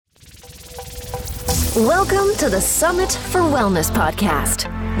Welcome to the Summit for Wellness podcast,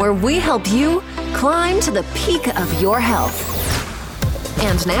 where we help you climb to the peak of your health.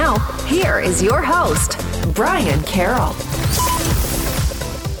 And now, here is your host, Brian Carroll.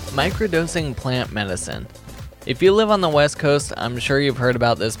 Microdosing plant medicine. If you live on the West Coast, I'm sure you've heard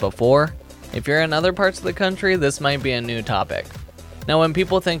about this before. If you're in other parts of the country, this might be a new topic. Now, when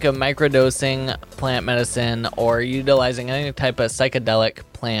people think of microdosing plant medicine or utilizing any type of psychedelic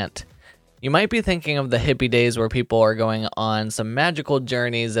plant, you might be thinking of the hippie days where people are going on some magical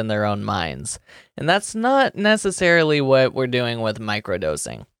journeys in their own minds. And that's not necessarily what we're doing with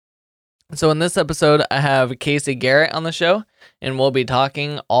microdosing. So in this episode, I have Casey Garrett on the show, and we'll be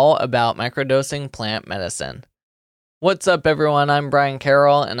talking all about microdosing plant medicine. What's up, everyone? I'm Brian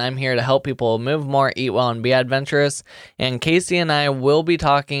Carroll, and I'm here to help people move more, eat well, and be adventurous. And Casey and I will be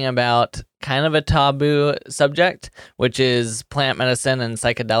talking about kind of a taboo subject, which is plant medicine and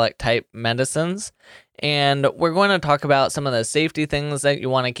psychedelic type medicines. And we're going to talk about some of the safety things that you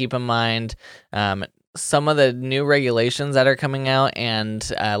want to keep in mind, some of the new regulations that are coming out,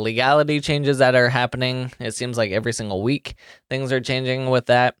 and legality changes that are happening. It seems like every single week things are changing with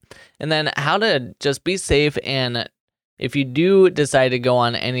that. And then how to just be safe, and if you do decide to go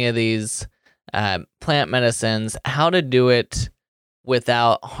on any of these plant medicines, how to do it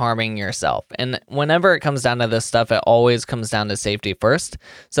without harming yourself. And whenever it comes down to this stuff, it always comes down to safety first.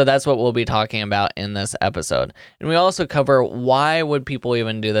 So that's what we'll be talking about in this episode. And we also cover why would people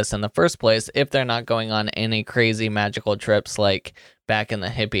even do this in the first place if they're not going on any crazy magical trips like back in the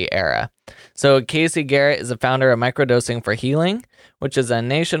hippie era. So Casey Garrett is the founder of Microdosing for Healing, which is a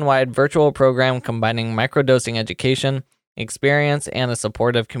nationwide virtual program combining microdosing education, experience, and a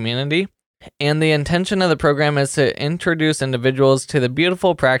supportive community. And the intention of the program is to introduce individuals to the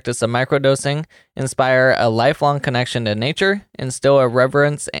beautiful practice of microdosing, inspire a lifelong connection to nature, instill a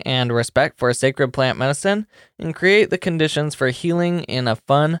reverence and respect for sacred plant medicine, and create the conditions for healing in a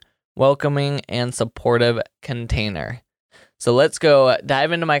fun, welcoming, and supportive container. So let's go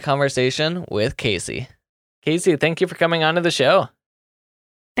dive into my conversation with Casey. Casey, thank you for coming on to the show.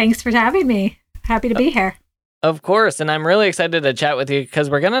 Thanks for having me. Happy to be here. Of course, and I'm really excited to chat with you because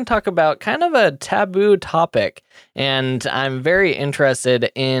we're going to talk about kind of a taboo topic, and I'm very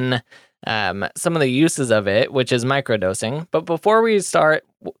interested in some of the uses of it, which is microdosing. But before we start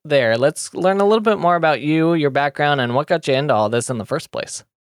there, let's learn a little bit more about you, your background, and what got you into all this in the first place.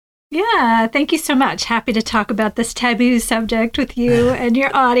 Yeah, thank you so much. Happy to talk about this taboo subject with you and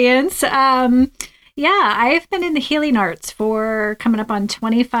your audience. Yeah, I've been in the healing arts for coming up on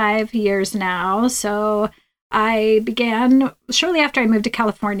 25 years now. So I began shortly after I moved to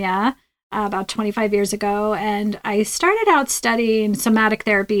California about 25 years ago, and I started out studying somatic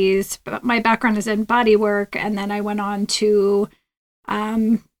therapies. But my background is in body work, and then I went on to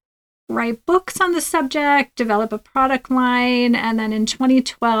write books on the subject, develop a product line, and then in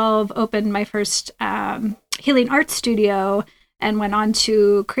 2012 opened my first healing art studio and went on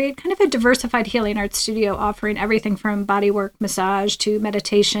to create kind of a diversified healing art studio offering everything from bodywork, massage to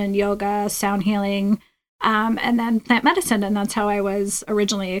meditation, yoga, sound healing, and then plant medicine. And that's how I was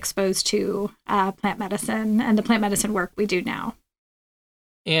originally exposed to plant medicine and the plant medicine work we do now.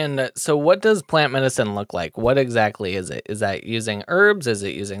 And so what does plant medicine look like? What exactly is it? Is that using herbs? Is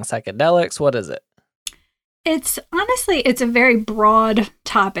it using psychedelics? What is it? It's a very broad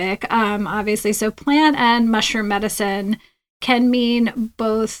topic, obviously. So plant and mushroom medicine can mean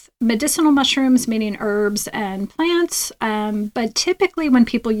both medicinal mushrooms, meaning herbs and plants. But typically when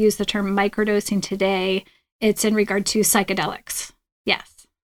people use the term microdosing today, it's in regard to psychedelics. Yes.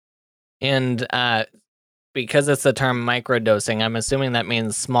 And because it's the term microdosing, I'm assuming that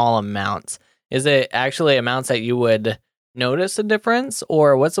means small amounts. Is it actually amounts that you would notice a difference,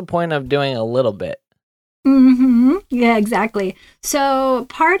 or what's the point of doing a little bit? Mm-hmm. Yeah, exactly. So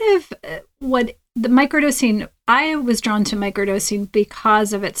part of what the microdosing, I was drawn to microdosing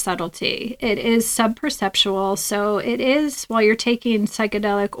because of its subtlety. It is subperceptual. So it is, while you're taking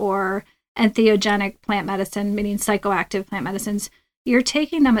psychedelic or entheogenic plant medicine, meaning psychoactive plant medicines, you're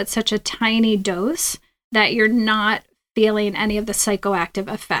taking them at such a tiny dose that you're not feeling any of the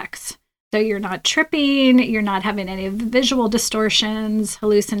psychoactive effects. So you're not tripping, you're not having any visual distortions,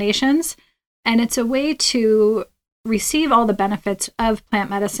 hallucinations. And it's a way to receive all the benefits of plant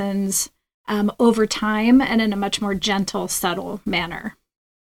medicines over time and in a much more gentle, subtle manner.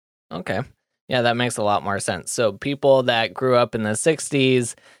 Okay. Yeah, that makes a lot more sense. So people that grew up in the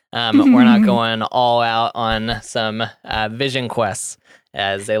 60s, we're not going all out on some vision quests,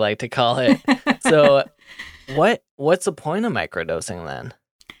 as they like to call it. So what's the point of microdosing then?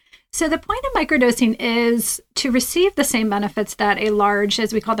 So the point of microdosing is to receive the same benefits that a large,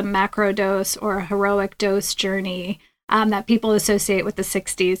 as we call them, macro dose or a heroic dose journey that people associate with the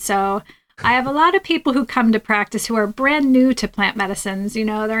 60s. So I have a lot of people who come to practice who are brand new to plant medicines.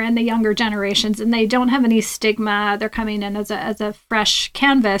 They're in the younger generations and they don't have any stigma. They're coming in as a fresh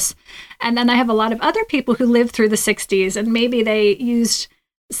canvas. And then I have a lot of other people who lived through the 60s and maybe they used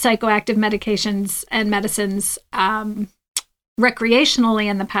psychoactive medications and medicines recreationally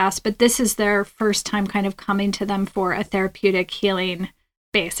in the past, but this is their first time kind of coming to them for a therapeutic healing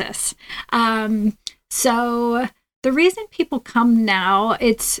basis. So the reason people come now,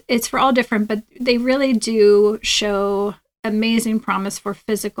 it's for all different, but they really do show amazing promise for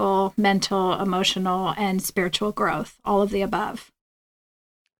physical, mental, emotional, and spiritual growth, all of the above.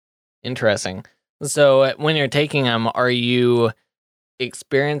 Interesting. So when you're taking them, are you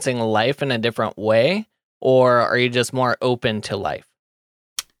experiencing life in a different way, or are you just more open to life?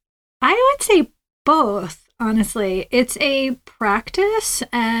 I would say both, honestly. It's a practice,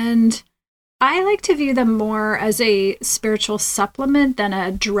 and I like to view them more as a spiritual supplement than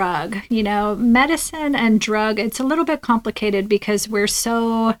a drug. Medicine and drug, it's a little bit complicated because we're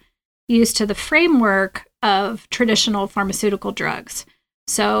so used to the framework of traditional pharmaceutical drugs.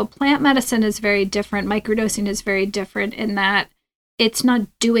 So plant medicine is very different. Microdosing is very different in that it's not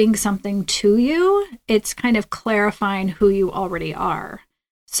doing something to you. It's kind of clarifying who you already are.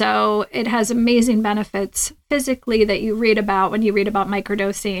 So it has amazing benefits physically that you read about when you read about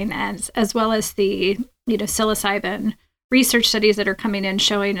microdosing, as well as the psilocybin research studies that are coming in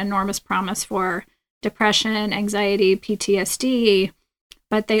showing enormous promise for depression, anxiety, PTSD.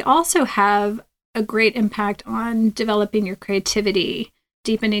 But they also have a great impact on developing your creativity,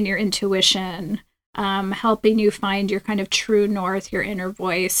 deepening your intuition, helping you find your kind of true north, your inner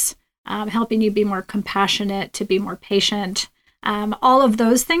voice, helping you be more compassionate, to be more patient. All of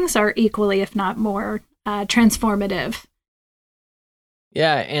those things are equally, if not more, transformative.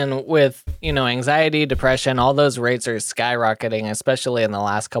 Yeah, and with, anxiety, depression, all those rates are skyrocketing, especially in the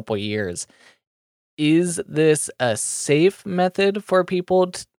last couple of years. Is this a safe method for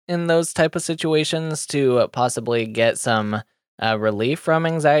people in those type of situations to possibly get some relief from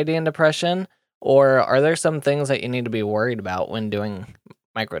anxiety and depression? Or are there some things that you need to be worried about when doing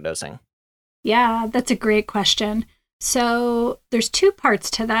microdosing? Yeah, that's a great question. So there's two parts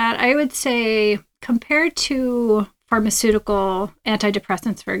to that. I would say compared to pharmaceutical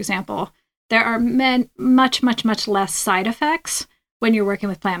antidepressants, for example, there are much, much, much less side effects when you're working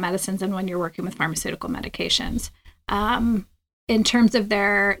with plant medicines than when you're working with pharmaceutical medications. In terms of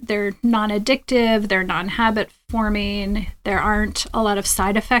they're non-addictive, they're non-habit forming, there aren't a lot of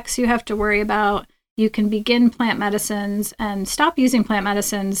side effects you have to worry about. You can begin plant medicines and stop using plant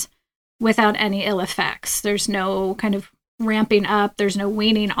medicines without any ill effects. There's no kind of ramping up, there's no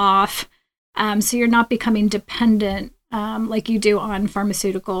weaning off. So you're not becoming dependent like you do on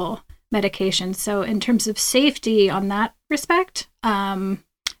pharmaceutical medications. So in terms of safety on that respect,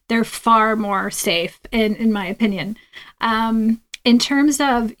 they're far more safe, in my opinion. In terms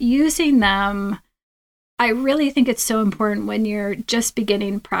of using them, I really think it's so important when you're just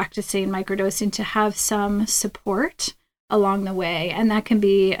beginning practicing microdosing to have some support along the way. And that can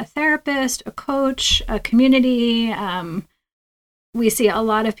be a therapist, a coach, a community. We see a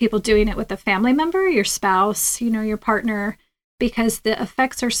lot of people doing it with a family member, your spouse, your partner, because the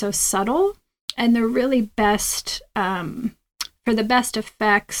effects are so subtle and they're really best, for the best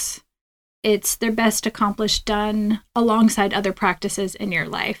effects, they're best accomplished done alongside other practices in your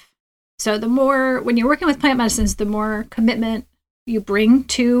life. So when you're working with plant medicines, the more commitment you bring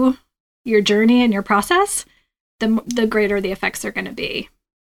to your journey and your process, the greater the effects are going to be.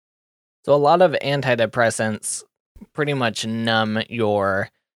 So a lot of antidepressants pretty much numb your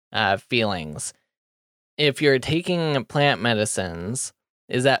feelings. If you're taking plant medicines,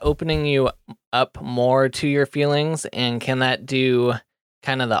 is that opening you up more to your feelings? And can that do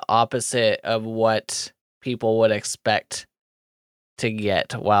kind of the opposite of what people would expect to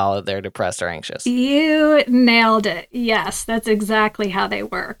get while they're depressed or anxious? You nailed it. Yes, that's exactly how they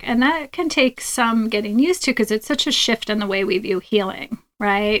work. And that can take some getting used to because it's such a shift in the way we view healing,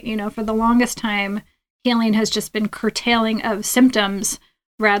 right? For the longest time, healing has just been curtailing of symptoms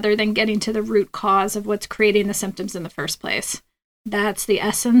rather than getting to the root cause of what's creating the symptoms in the first place. That's the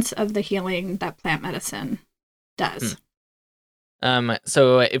essence of the healing that plant medicine does.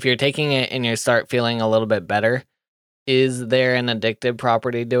 So if you're taking it and you start feeling a little bit better, is there an addictive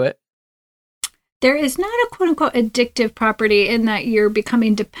property to it? There is not a quote-unquote addictive property in that you're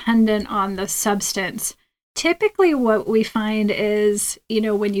becoming dependent on the substance. Typically what we find is,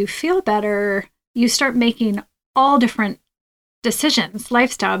 when you feel better, you start making all different decisions,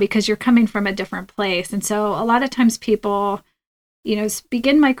 lifestyle, because you're coming from a different place. And so a lot of times people,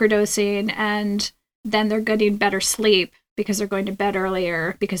 begin microdosing and then they're getting better sleep because they're going to bed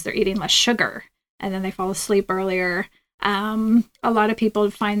earlier because they're eating less sugar, and then they fall asleep earlier. A lot of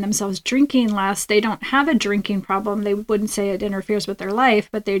people find themselves drinking less. They don't have a drinking problem. They wouldn't say it interferes with their life,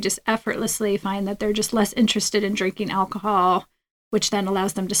 but they just effortlessly find that they're just less interested in drinking alcohol, which then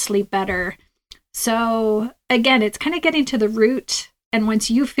allows them to sleep better. So again, it's kind of getting to the root. And once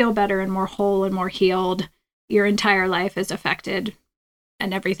you feel better and more whole and more healed, your entire life is affected,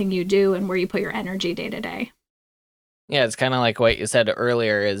 and everything you do and where you put your energy day to day. Yeah, it's kind of like what you said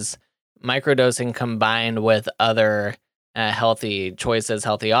earlier is microdosing combined with other healthy choices,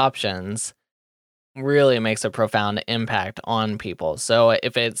 healthy options, really makes a profound impact on people. So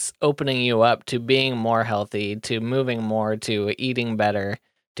if it's opening you up to being more healthy, to moving more, to eating better,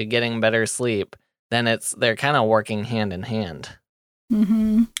 to getting better sleep, then they're kind of working hand in hand.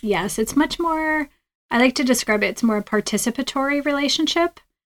 Mm-hmm. Yes, it's much more, I like to describe it's more a participatory relationship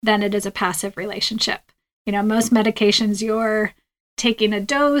than it is a passive relationship. Most medications, you're taking a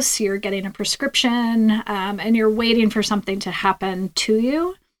dose, you're getting a prescription, and you're waiting for something to happen to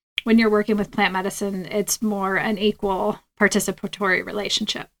you. When you're working with plant medicine, it's more an equal participatory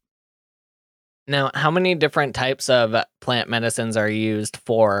relationship. Now, how many different types of plant medicines are used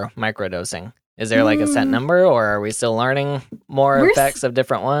for microdosing? Is there like a set number, or are we still learning more effects of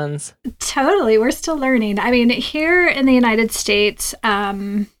different ones? Totally. We're still learning. I mean, here in the United States,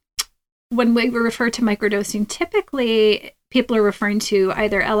 when we refer to microdosing, typically people are referring to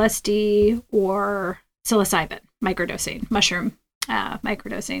either LSD or psilocybin microdosing, mushroom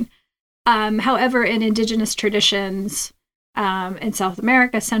microdosing. However, in indigenous traditions in South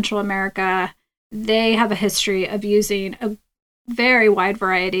America, Central America, they have a history of using a very wide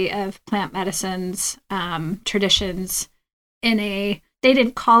variety of plant medicines, traditions they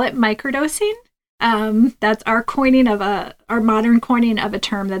didn't call it microdosing. That's our modern coining of a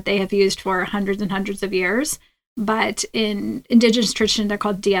term that they have used for hundreds and hundreds of years. But in indigenous tradition, they're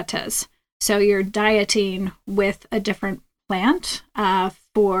called dietas. So you're dieting with a different plant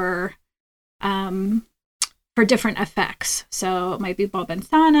for different effects. So it might be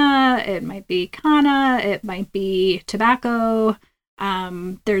bulbinthana, it might be canna, it might be tobacco.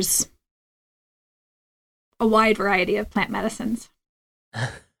 There's a wide variety of plant medicines.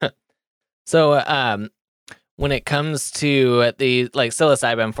 So when it comes to the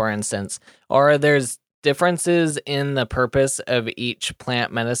psilocybin, for instance, are there's differences in the purpose of each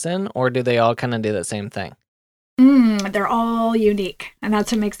plant medicine, or do they all kind of do the same thing? They're all unique, and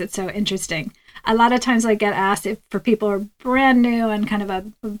that's what makes it so interesting. A lot of times I get asked if for people who are brand new and kind of a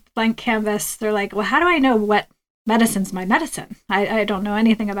blank canvas, they're like, well, how do I know what medicine's my medicine? I don't know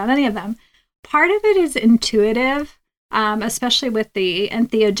anything about any of them. Part of it is intuitive, especially with the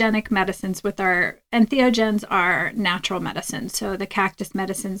entheogenic medicines. With our entheogens are natural medicines. So the cactus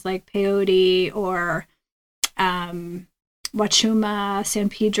medicines like peyote or Wachuma, San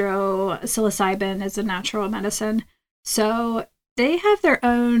Pedro, psilocybin is a natural medicine. So they have their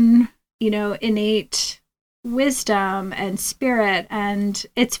own, innate wisdom and spirit. And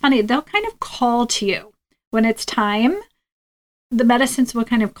it's funny, they'll kind of call to you when it's time. The medicines will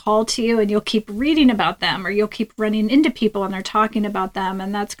kind of call to you, and you'll keep reading about them, or you'll keep running into people and they're talking about them.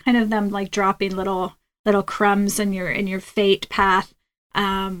 And that's kind of them like dropping little crumbs in your fate path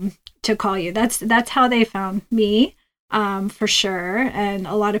to call you. That's how they found me. For sure. And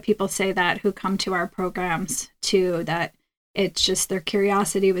a lot of people say that who come to our programs too, that it's just their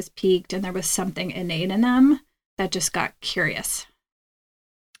curiosity was piqued and there was something innate in them that just got curious.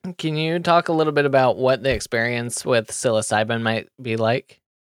 Can you talk a little bit about what the experience with psilocybin might be like?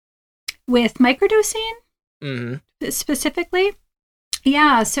 With microdosing specifically?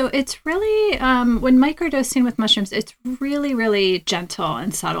 Yeah, so it's really, when microdosing with mushrooms, it's really, really gentle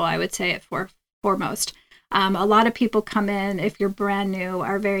and subtle, I would say, foremost. A lot of people come in, if you're brand new,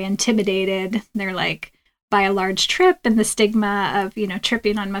 are very intimidated. They're like, by a large trip and the stigma of,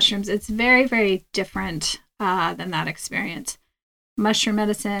 tripping on mushrooms. It's very, very different than that experience. Mushroom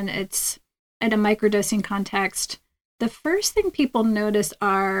medicine, it's in a microdosing context. The first thing people notice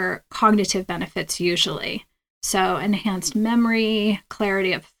are cognitive benefits usually. So enhanced memory,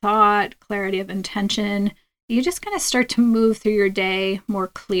 clarity of thought, clarity of intention. You just kind of start to move through your day more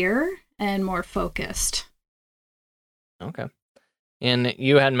clear and more focused. Okay. And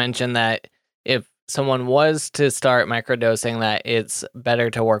you had mentioned that if someone was to start microdosing, that it's better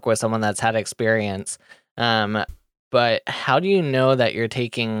to work with someone that's had experience. But how do you know that you're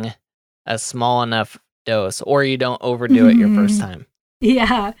taking a small enough dose or you don't overdo it your first time?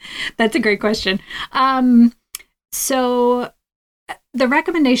 Yeah, that's a great question. So the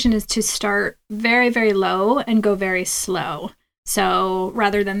recommendation is to start very, very low and go very slow. So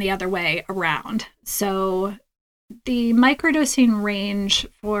rather than the other way around. So the microdosing range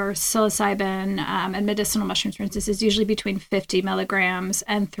for psilocybin and medicinal mushrooms, for instance, is usually between 50 milligrams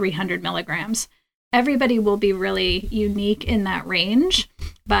and 300 milligrams. Everybody will be really unique in that range,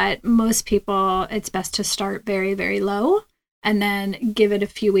 but most people, it's best to start very, very low and then give it a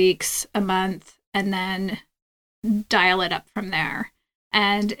few weeks, a month, and then dial it up from there.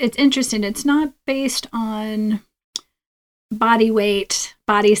 And it's interesting. It's not based on body weight,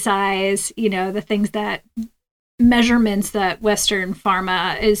 body size, the things that measurements that Western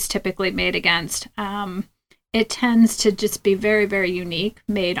pharma is typically made against. It tends to just be very, very unique,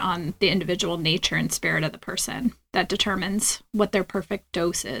 made on the individual nature and spirit of the person that determines what their perfect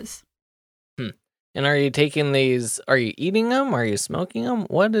dose is. And are you taking these, are you eating them? Are you smoking them?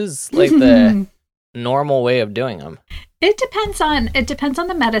 What is like the normal way of doing them? It depends on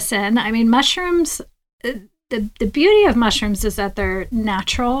the medicine. I mean, mushrooms, the beauty of mushrooms is that they're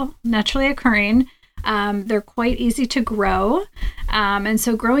naturally occurring. They're quite easy to grow. And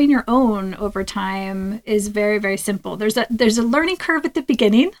so growing your own over time is very, very simple. There's a learning curve at the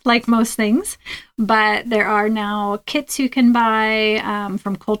beginning, like most things, but there are now kits you can buy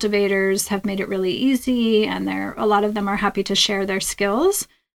from cultivators have made it really easy. And a lot of them are happy to share their skills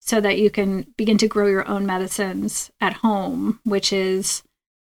so that you can begin to grow your own medicines at home, which is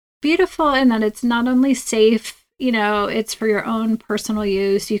beautiful in that it's not only safe, it's for your own personal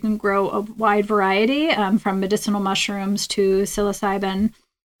use. You can grow a wide variety from medicinal mushrooms to psilocybin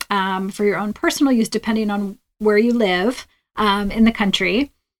for your own personal use, depending on where you live in the country.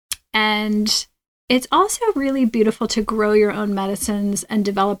 And it's also really beautiful to grow your own medicines and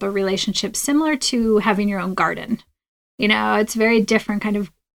develop a relationship similar to having your own garden. It's very different kind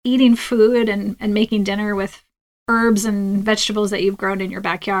of eating food and making dinner with herbs and vegetables that you've grown in your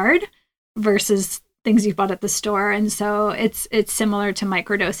backyard versus things you bought at the store. And so it's similar to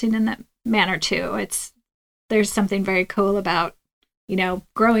microdosing in that manner too. There's something very cool about,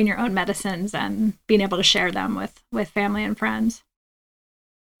 growing your own medicines and being able to share them with family and friends.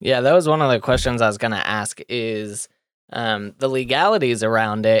 Yeah, that was one of the questions I was going to ask is the legalities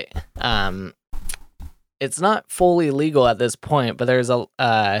around it. It's not fully legal at this point, but there's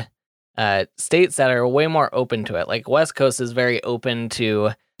states that are way more open to it. Like West Coast is very open to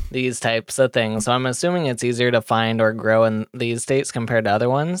these types of things. So I'm assuming it's easier to find or grow in these states compared to other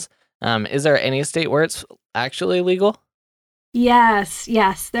ones. Is there any state where it's actually legal? Yes,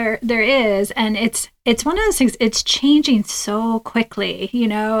 there is. And it's one of those things, it's changing so quickly,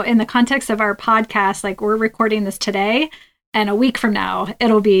 in the context of our podcast, like we're recording this today and a week from now,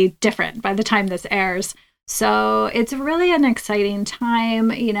 it'll be different by the time this airs. So it's really an exciting time.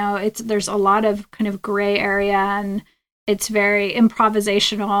 There's a lot of kind of gray area and it's very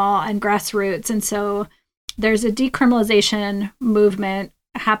improvisational and grassroots. And so there's a decriminalization movement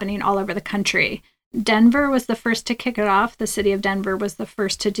happening all over the country. Denver was the first to kick it off. The city of Denver was the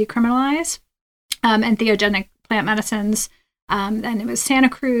first to decriminalize entheogenic plant medicines. And it was Santa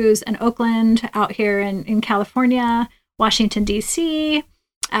Cruz and Oakland out here in California, Washington, D.C.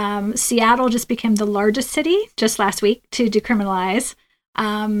 Seattle just became the largest city just last week to decriminalize.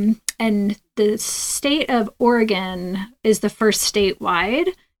 And the state of Oregon is the first statewide.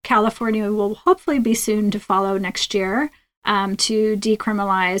 California will hopefully be soon to follow next year to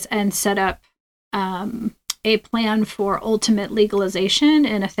decriminalize and set up a plan for ultimate legalization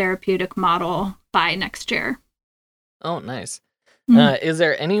in a therapeutic model by next year. Oh, nice. Is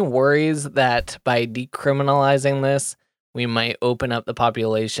there any worries that by decriminalizing this, we might open up the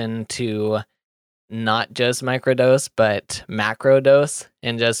population to not just microdose, but macrodose,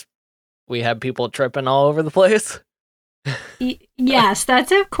 and just we have people tripping all over the place? Yes,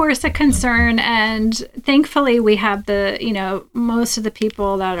 that's of course a concern. And thankfully we have most of the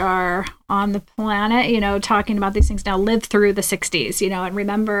people that are on the planet, talking about these things now lived through the 60s, and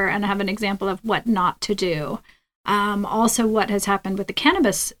remember and have an example of what not to do. Also what has happened with the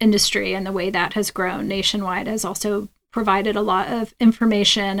cannabis industry and the way that has grown nationwide has also provided a lot of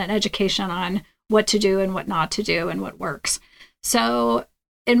information and education on what to do and what not to do and what works. So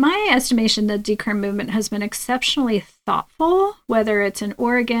in my estimation, the decrim movement has been exceptionally thoughtful, whether it's in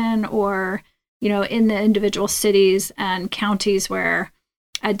Oregon or, in the individual cities and counties where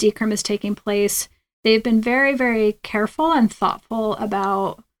a decrim is taking place. They've been very, very careful and thoughtful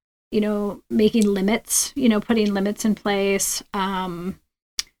about, making limits, putting limits in place,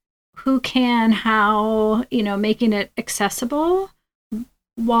 who can, how, making it accessible,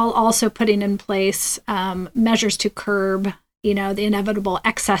 while also putting in place measures to curb the inevitable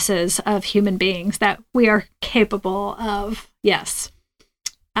excesses of human beings that we are capable of. Yes.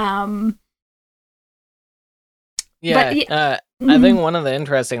 I Mm-hmm. think one of the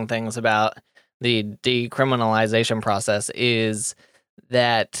interesting things about the decriminalization process is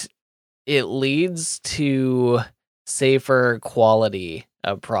that it leads to safer quality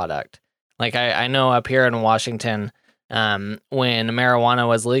of product. Like I know up here in Washington, when marijuana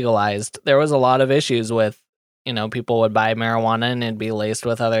was legalized, there was a lot of issues with, people would buy marijuana and it'd be laced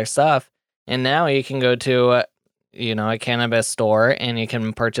with other stuff. And now you can go to, a cannabis store and you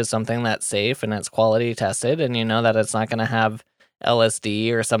can purchase something that's safe and it's quality tested, and you know that it's not going to have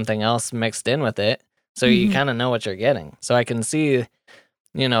LSD or something else mixed in with it. So you kind of know what you're getting. So I can see,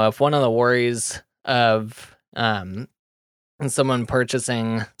 if one of the worries of someone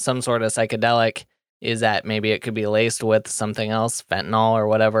purchasing some sort of psychedelic is that maybe it could be laced with something else, fentanyl or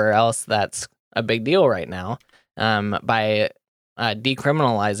whatever else, that's a big deal right now. By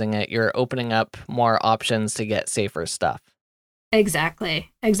decriminalizing it, you're opening up more options to get safer stuff. Exactly.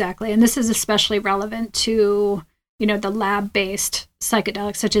 And this is especially relevant to, the lab-based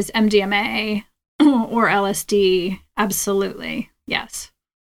psychedelics such as MDMA or LSD. Absolutely. Yes.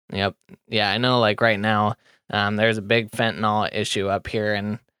 Yep. Yeah, I know, like right now, there's a big fentanyl issue up here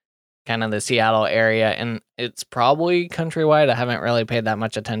in kind of the Seattle area, and it's probably countrywide. I haven't really paid that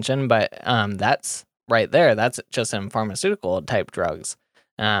much attention, but that's right there. That's just in pharmaceutical type drugs,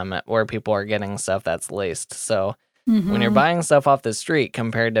 where people are getting stuff that's laced. So when you're buying stuff off the street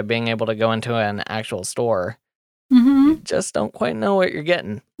compared to being able to go into an actual store, you just don't quite know what you're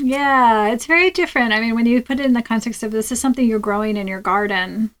getting. Yeah, it's very different. I mean, when you put it in the context of this is something you're growing in your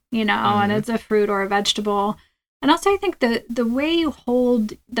garden, and it's a fruit or a vegetable. And also I think the way you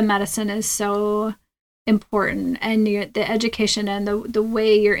hold the medicine is so important, and the education and the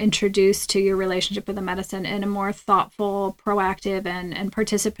way you're introduced to your relationship with the medicine in a more thoughtful, proactive, and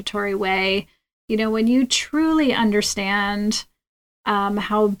participatory way. When you truly understand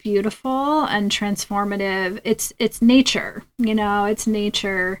how beautiful and transformative it's nature, it's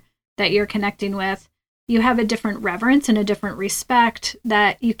nature that you're connecting with. You have a different reverence and a different respect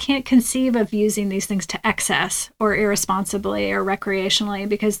that you can't conceive of using these things to excess or irresponsibly or recreationally,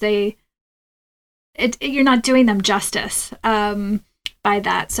 because you're not doing them justice by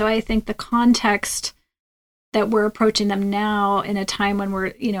that. So I think the context that we're approaching them now in a time when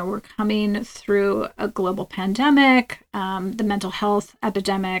we're coming through a global pandemic, the mental health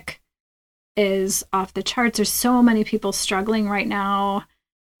epidemic is off the charts. There's so many people struggling right now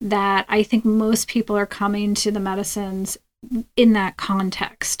that I think most people are coming to the medicines in that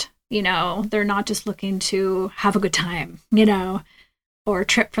context. They're not just looking to have a good time, or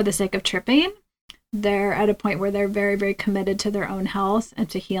trip for the sake of tripping. They're at a point where they're very, very committed to their own health and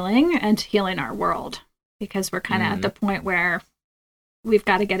to healing our world, because we're kind of at the point where we've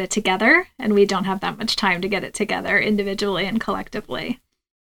got to get it together, and we don't have that much time to get it together individually and collectively.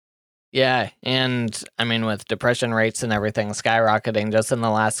 Yeah, and I mean, with depression rates and everything skyrocketing just in the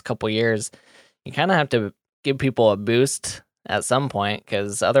last couple years, you kind of have to give people a boost at some point,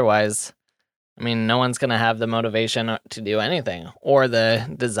 because otherwise, I mean, no one's going to have the motivation to do anything or the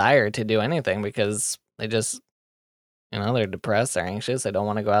desire to do anything, because they just, they're depressed, they're anxious, they don't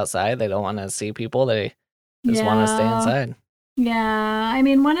want to go outside, they don't want to see people, they just want to stay inside. Yeah, I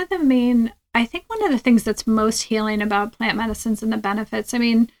mean, one of the things that's most healing about plant medicines and the benefits, I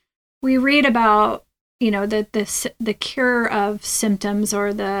mean, we read about, the cure of symptoms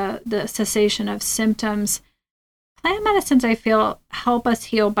or the cessation of symptoms. Plant medicines, I feel, help us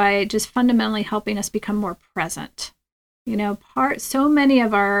heal by just fundamentally helping us become more present. So many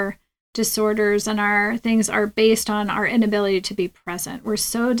of our disorders and our things are based on our inability to be present. We're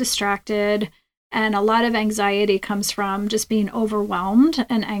so distracted, and a lot of anxiety comes from just being overwhelmed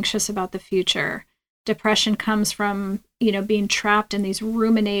and anxious about the future. Depression comes from, being trapped in these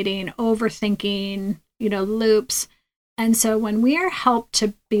ruminating, overthinking, loops. And so when we are helped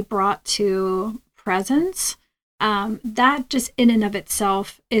to be brought to presence, that just in and of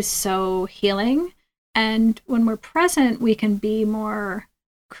itself is so healing. And when we're present, we can be more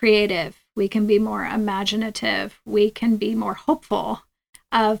creative. We can be more imaginative. We can be more hopeful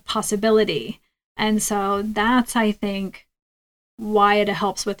of possibility. And so that's, I think, why it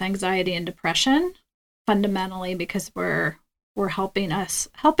helps with anxiety and depression fundamentally, because we're helping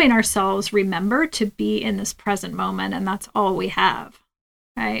ourselves remember to be in this present moment, and that's all we have,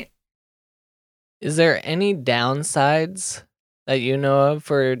 right? Is there any downsides that you know of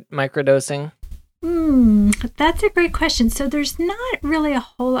for microdosing? That's a great question. So there's not really a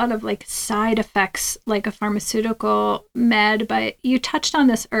whole lot of side effects like a pharmaceutical med, but you touched on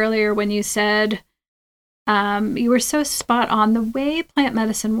this earlier when you said You were so spot on. The way plant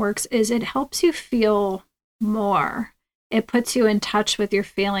medicine works is it helps you feel more. It puts you in touch with your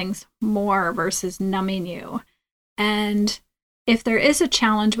feelings more versus numbing you. And if there is a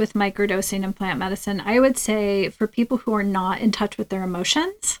challenge with microdosing in plant medicine, I would say for people who are not in touch with their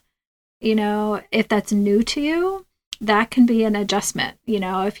emotions, if that's new to you, that can be an adjustment.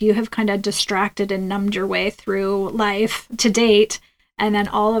 If you have kind of distracted and numbed your way through life to date, and then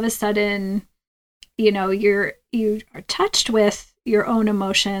all of a sudden, you are touched with your own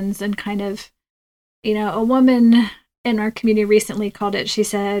emotions and kind of, a woman in our community recently called it, she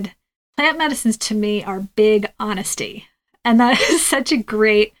said, plant medicines to me are big honesty. And that is such a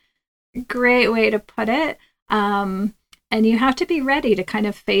great way to put it. And you have to be ready to kind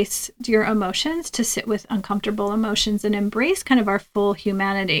of face your emotions, to sit with uncomfortable emotions and embrace kind of our full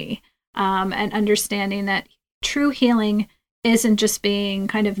humanity, and understanding that true healing isn't just being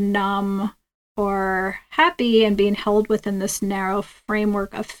kind of numb or happy and being held within this narrow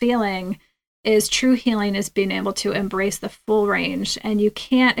framework of feeling. Is true healing is being able to embrace the full range. And you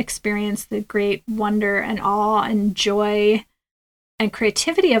can't experience the great wonder and awe and joy and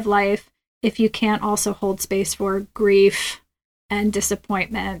creativity of life if you can't also hold space for grief and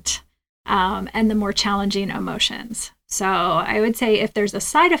disappointment, and the more challenging emotions. So I would say if there's a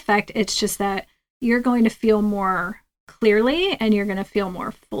side effect, it's just that you're going to feel more clearly and you're going to feel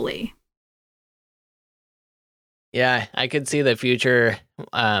more fully. Yeah, I could see the future,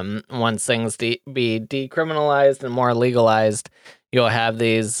 once things be decriminalized and more legalized, you'll have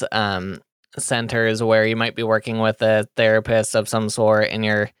these centers where you might be working with a therapist of some sort, and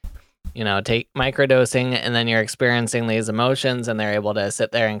you're, take microdosing, and then you're experiencing these emotions, and they're able to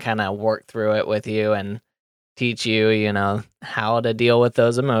sit there and kind of work through it with you and teach you, how to deal with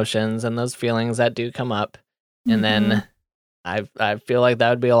those emotions and those feelings that do come up. And then I feel like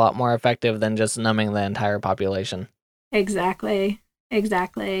that would be a lot more effective than just numbing the entire population. Exactly.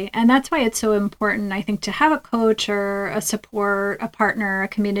 And that's why it's so important, I think, to have a coach or a support, a partner, a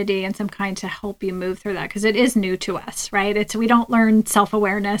community, and some kind to help you move through that, because it is new to us, right? We don't learn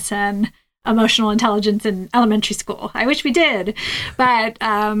self-awareness and emotional intelligence in elementary school. I wish we did, but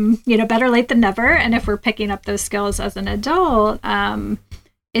better late than never. And if we're picking up those skills as an adult,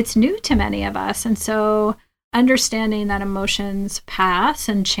 it's new to many of us, and so understanding that emotions pass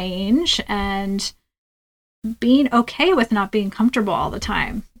and change, and being okay with not being comfortable all the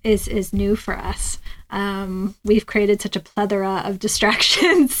time is new for us. We've created such a plethora of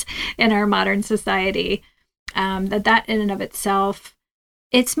distractions in our modern society, that in and of itself,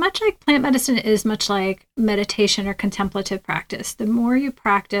 it's much like plant medicine is much like meditation or contemplative practice. The more you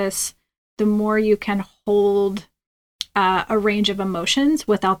practice, the more you can hold a range of emotions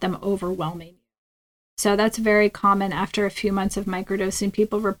without them overwhelming you. So that's very common after a few months of microdosing.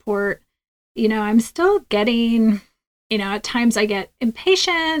 People report, I'm still getting, at times I get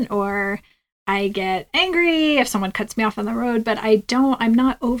impatient or I get angry if someone cuts me off on the road, but I'm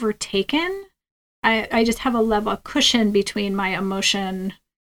not overtaken. I just have a level of cushion between my emotion,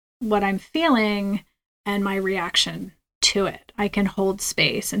 what I'm feeling, and my reaction to it. I can hold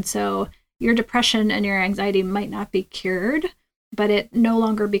space. And so your depression and your anxiety might not be cured, but it no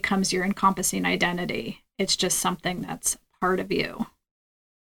longer becomes your encompassing identity. It's just something that's part of you.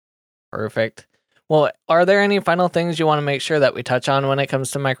 Perfect. Well, are there any final things you want to make sure that we touch on when it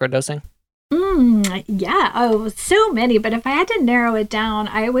comes to microdosing? Yeah. Oh, so many. But if I had to narrow it down,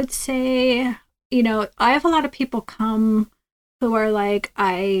 I would say, I have a lot of people come who are like,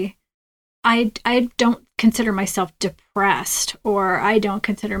 I don't consider myself depressed, or I don't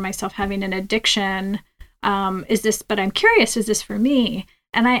consider myself having an addiction. But I'm curious, is this for me?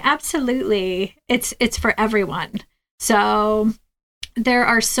 And I absolutely, it's for everyone. So there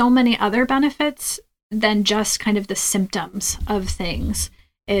are so many other benefits than just kind of the symptoms of things.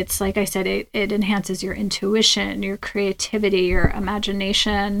 It's like I said, it enhances your intuition, your creativity, your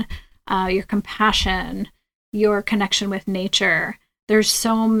imagination, your compassion, your connection with nature. There's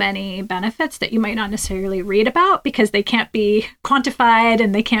so many benefits that you might not necessarily read about because they can't be quantified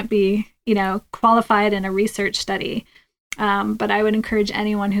and they can't be, qualified in a research study. But I would encourage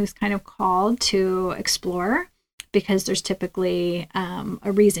anyone who's kind of called to explore, because there's typically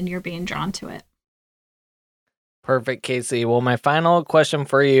a reason you're being drawn to it. Perfect, Casey. Well, my final question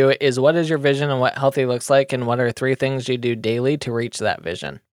for you is, what is your vision of what healthy looks like, and what are 3 things you do daily to reach that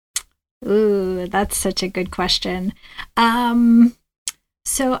vision? Ooh, that's such a good question.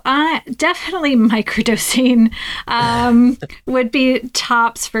 So I definitely microdosing would be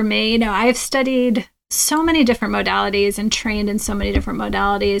tops for me. I've studied so many different modalities and trained in so many different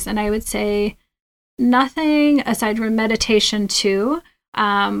modalities, and I would say nothing aside from meditation too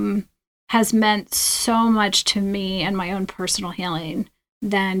has meant so much to me and my own personal healing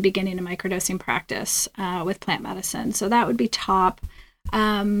than beginning a microdosing practice with plant medicine. So that would be top.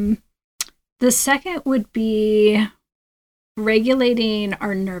 The second would be regulating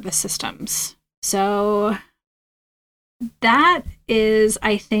our nervous systems. So that is,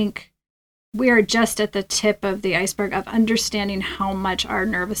 I think, we are just at the tip of the iceberg of understanding how much our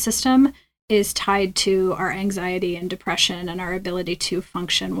nervous system is tied to our anxiety and depression and our ability to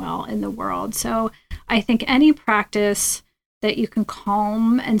function well in the world. So I think any practice that you can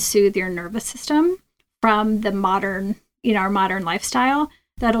calm and soothe your nervous system from the modern, our modern lifestyle,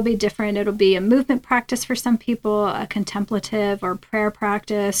 that'll be different. It'll be a movement practice for some people, a contemplative or prayer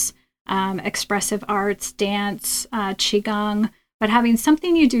practice, expressive arts, dance, qigong, but having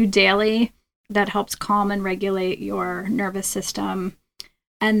something you do daily that helps calm and regulate your nervous system.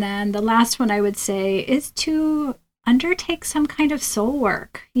 And then the last one I would say is to undertake some kind of soul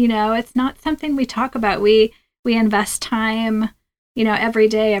work. It's not something we talk about. We invest time, every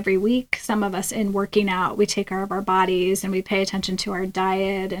day, every week, some of us in working out. We take care of our bodies and we pay attention to our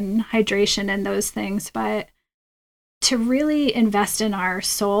diet and hydration and those things. But to really invest in our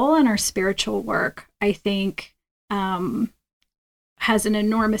soul and our spiritual work, I think has an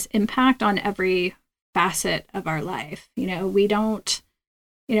enormous impact on every facet of our life. We don't,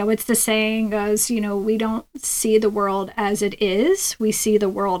 it's the saying goes, we don't see the world as it is, we see the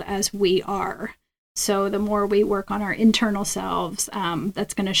world as we are. So the more we work on our internal selves,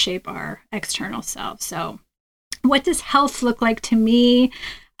 that's going to shape our external selves. So what does health look like to me?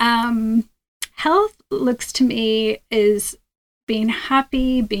 Health looks to me is being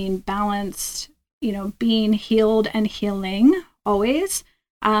happy, being balanced, being healed and healing always,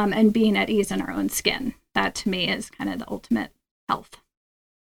 and being at ease in our own skin. That to me is kind of the ultimate health.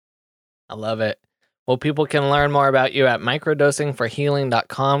 I love it. Well, people can learn more about you at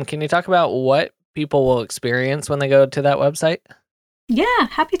microdosingforhealing.com. Can you talk about what people will experience when they go to that website? Yeah,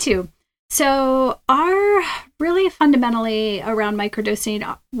 happy to. So our really fundamentally around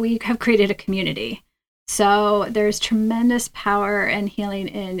microdosing, we have created a community. So there's tremendous power and healing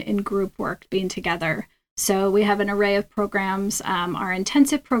in group work, being together. So we have an array of programs. Our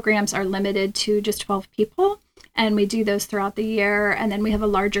intensive programs are limited to just 12 people, and we do those throughout the year. And then we have a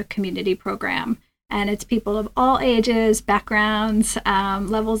larger community program, and it's people of all ages, backgrounds,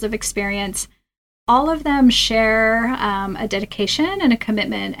 levels of experience. All of them share a dedication and a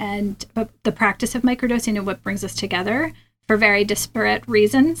commitment and the practice of microdosing and what brings us together for very disparate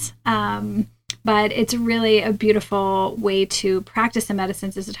reasons. But it's really a beautiful way to practice the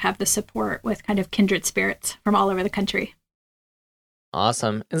medicines, is to have the support with kind of kindred spirits from all over the country.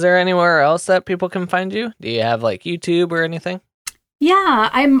 Awesome. Is there anywhere else that people can find you? Do you have like YouTube or anything?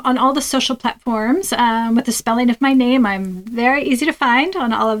 Yeah, I'm on all the social platforms. With the spelling of my name, I'm very easy to find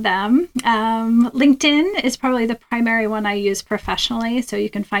on all of them. LinkedIn is probably the primary one I use professionally, so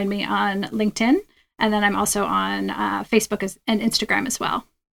you can find me on LinkedIn. And then I'm also on Facebook and Instagram as well.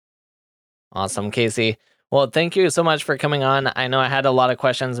 Awesome, Casey. Well, thank you so much for coming on. I know I had a lot of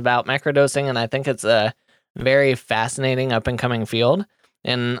questions about microdosing, and I think it's a very fascinating up-and-coming field.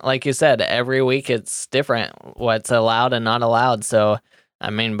 And like you said, every week it's different what's allowed and not allowed. So, I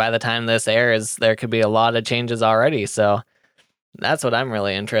mean, by the time this airs, there could be a lot of changes already. So that's what I'm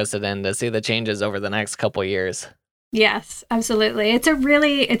really interested in, to see the changes over the next couple years. Yes, absolutely. It's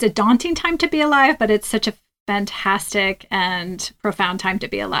a daunting time to be alive, but it's such a fantastic and profound time to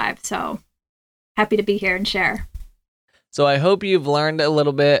be alive. So happy to be here and share. So I hope you've learned a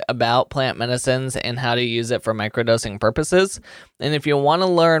little bit about plant medicines and how to use it for microdosing purposes. And if you want to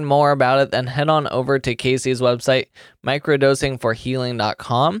learn more about it, then head on over to Casey's website,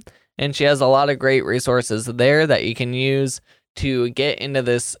 microdosingforhealing.com. And she has a lot of great resources there that you can use to get into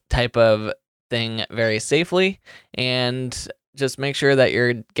this type of thing very safely, and just make sure that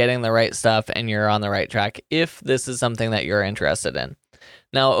you're getting the right stuff and you're on the right track if this is something that you're interested in.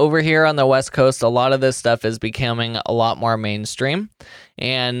 Now, over here on the West Coast, a lot of this stuff is becoming a lot more mainstream,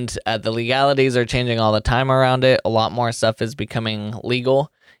 and the legalities are changing all the time around it. A lot more stuff is becoming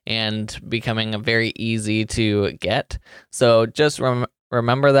legal and becoming very easy to get. So just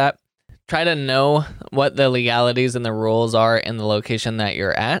remember that. Try to know what the legalities and the rules are in the location that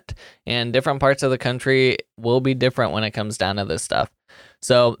you're at, and different parts of the country will be different when it comes down to this stuff.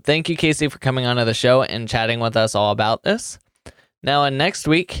 So thank you, Casey, for coming onto the show and chatting with us all about this. Now, next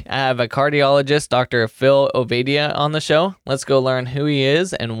week, I have a cardiologist, Dr. Phil Ovadia, on the show. Let's go learn who he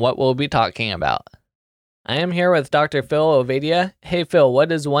is and what we'll be talking about. I am here with Dr. Phil Ovadia. Hey, Phil,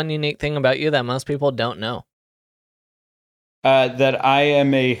 what is one unique thing about you that most people don't know? That I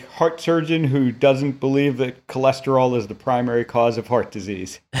am a heart surgeon who doesn't believe that cholesterol is the primary cause of heart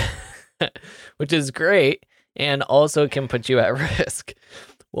disease. which is great and also can put you at risk.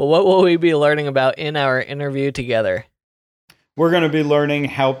 Well, what will we be learning about in our interview together? We're going to be learning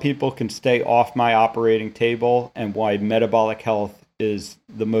how people can stay off my operating table and why metabolic health is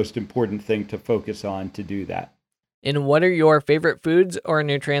the most important thing to focus on to do that. And what are your favorite foods or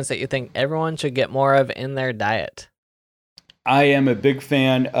nutrients that you think everyone should get more of in their diet? I am a big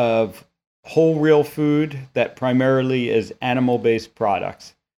fan of whole real food that primarily is animal-based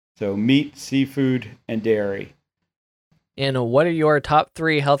products. So meat, seafood, and dairy. And what are your top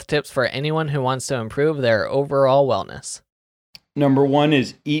 3 health tips for anyone who wants to improve their overall wellness? Number 1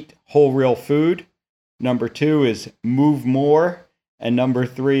 is eat whole real food. Number 2 is move more. And number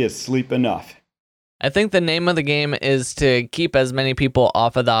 3 is sleep enough. I think the name of the game is to keep as many people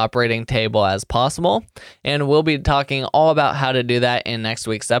off of the operating table as possible. And we'll be talking all about how to do that in next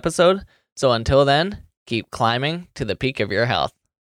week's episode. So until then, keep climbing to the peak of your health.